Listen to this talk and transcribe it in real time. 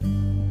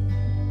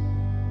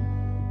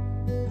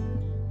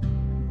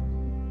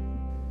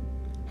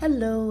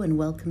Hello and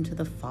welcome to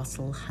the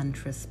Fossil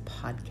Huntress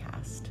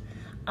podcast.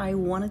 I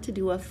wanted to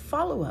do a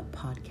follow-up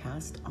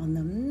podcast on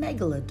the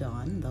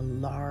Megalodon, the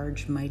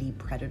large, mighty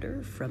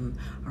predator from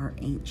our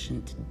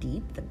ancient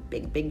deep, the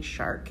big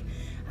shark,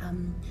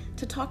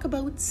 to talk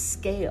about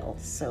scale.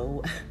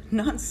 So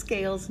not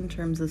scales in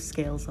terms of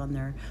scales on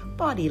their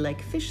body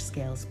like fish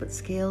scales, but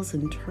scales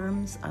in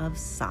terms of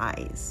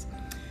size.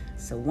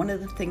 So one of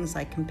the things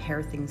I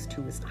compare things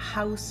to is a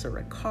house or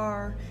a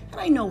car.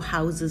 And I know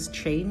houses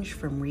change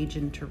from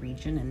region to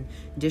region and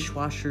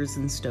dishwashers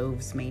and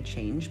stoves may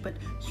change, but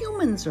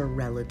humans are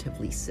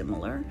relatively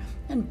similar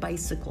and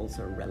bicycles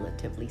are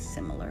relatively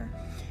similar.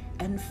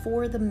 And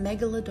for the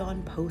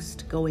Megalodon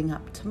post going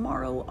up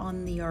tomorrow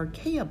on the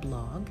Archaea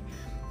blog,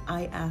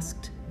 I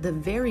asked the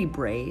very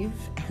brave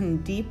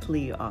and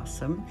deeply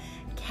awesome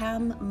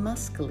Cam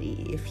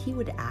Muscly if he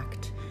would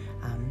act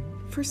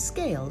for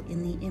scale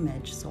in the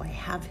image. So I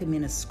have him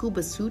in a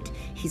scuba suit.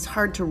 He's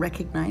hard to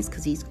recognize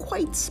because he's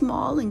quite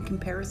small in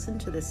comparison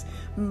to this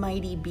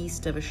mighty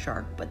beast of a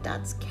shark, but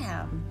that's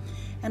Cam.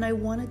 And I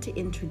wanted to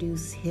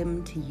introduce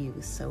him to you.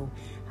 So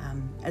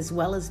as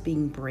well as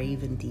being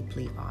brave and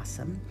deeply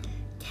awesome,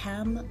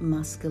 Cam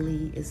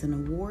Muscly is an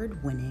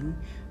award-winning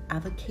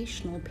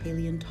avocational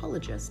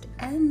paleontologist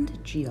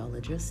and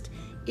geologist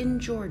in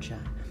Georgia,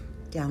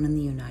 down in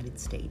the United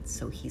States.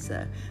 So he's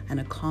an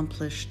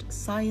accomplished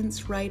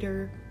science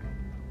writer,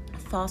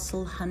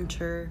 fossil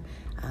hunter.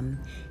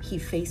 He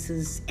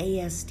faces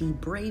ASD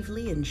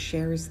bravely and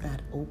shares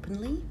that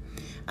openly.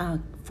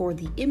 For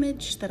the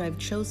image that I've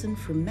chosen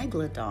for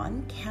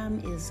Megalodon,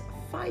 Cam is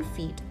 5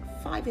 feet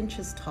 5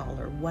 inches tall,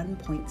 or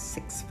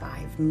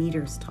 1.65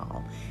 meters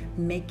tall,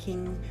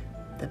 making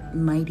the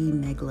mighty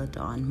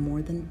Megalodon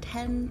more than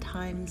 10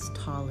 times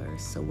taller.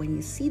 So when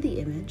you see the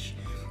image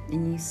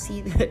and you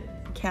see that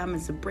Cam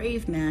is a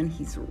brave man,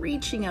 he's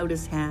reaching out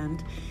his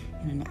hand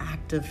in an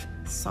act of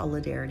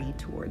solidarity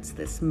towards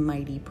this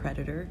mighty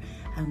predator.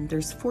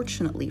 There's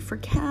fortunately for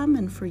Cam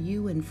and for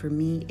you and for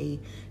me a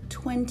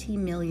 20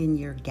 million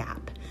year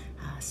gap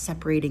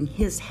separating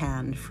his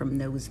hand from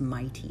those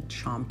mighty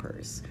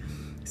chompers.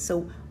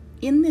 So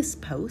in this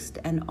post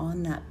and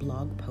on that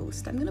blog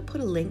post, I'm going to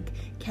put a link.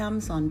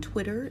 Cam's on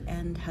Twitter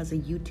and has a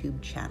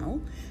YouTube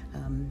channel.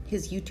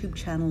 His YouTube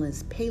channel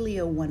is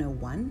Paleo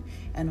 101,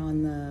 and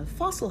on the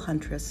Fossil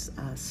Huntress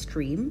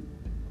stream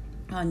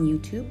on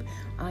YouTube,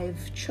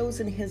 I've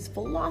chosen his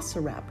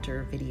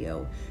Velociraptor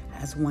video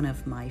as one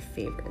of my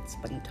favorites,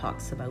 but he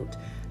talks about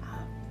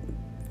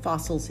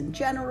fossils in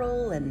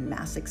general and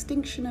mass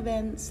extinction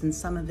events in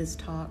some of his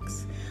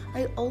talks.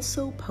 I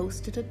also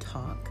posted a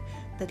talk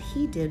that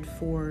he did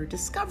for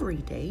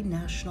Discovery Day,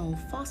 National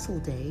Fossil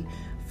Day,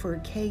 for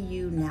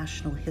KU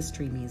National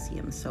History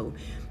Museum. So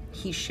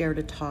he shared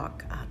a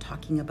talk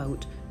talking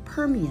about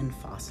Permian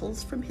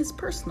fossils from his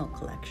personal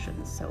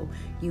collection. So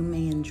you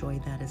may enjoy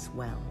that as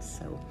well.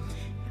 So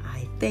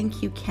I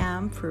thank you,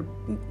 Cam, for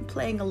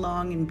playing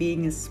along and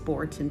being a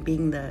sport and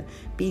being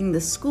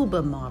the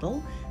scuba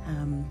model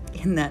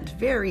in that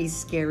very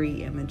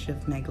scary image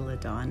of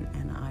Megalodon,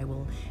 and I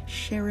will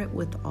share it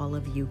with all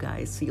of you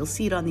guys. So you'll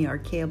see it on the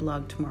Archaea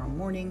blog tomorrow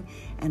morning,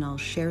 and I'll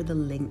share the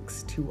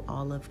links to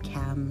all of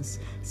Cam's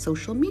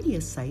social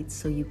media sites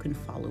so you can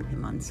follow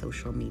him on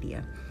social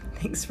media.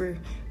 Thanks for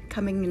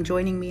coming and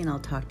joining me, and I'll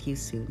talk to you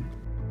soon.